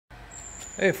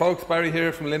Hey folks, Barry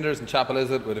here from Linders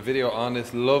Chapelizod with a video on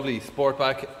this lovely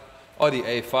Sportback Audi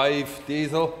A5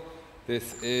 diesel.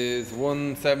 This is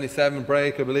 177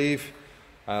 brake, I believe.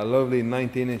 Lovely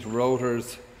 19-inch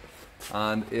rotors,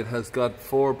 and it has got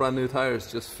 4 brand new tyres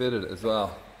just fitted as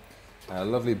well.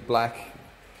 Lovely black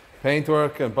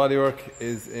paintwork and bodywork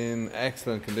is in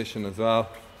excellent condition as well.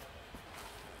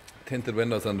 Tinted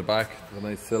windows on the back, a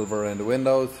nice silver around the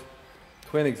windows.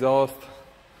 Twin exhaust,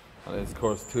 and it's of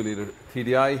course 2-litre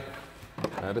TDI.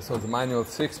 This one's a manual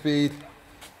 6-speed,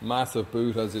 massive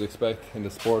boot as you'd expect in the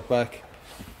Sportback.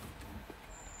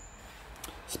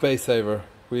 Space saver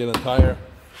wheel and tyre,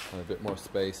 and a bit more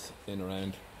space in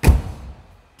around.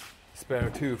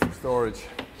 Spare 2 for storage.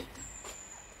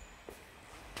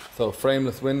 So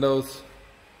frameless windows,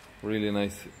 really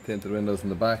nice tinted windows in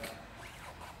the back.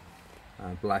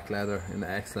 Black leather in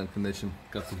excellent condition.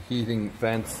 Got some heating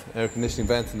vents, air conditioning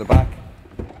vents in the back.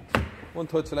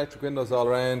 One-touch electric windows all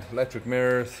around, electric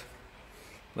mirrors,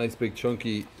 nice big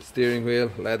chunky steering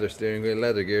wheel, leather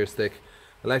gear stick,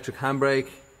 electric handbrake.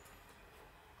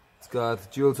 It's got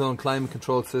dual zone climate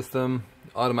control system,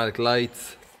 automatic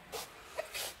lights.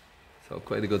 So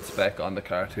quite a good spec on the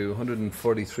car too.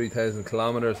 143,000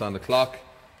 kilometers on the clock.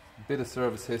 A bit of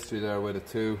service history there with it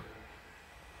too.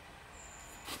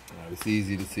 It's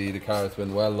easy to see the car has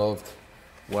been well loved,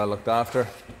 well looked after.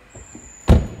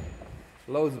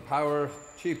 Loads of power,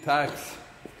 cheap tax,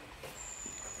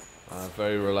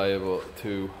 very reliable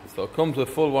too. So it comes with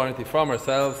full warranty from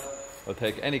ourselves. We'll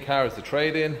take any car as a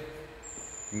trade-in. You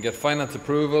can get finance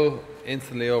approval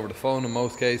instantly over the phone in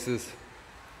most cases.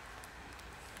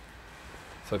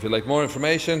 So if you'd like more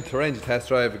information, to arrange a test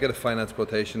drive or get a finance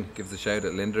quotation, give us a shout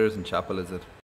at Linders Chapelizod.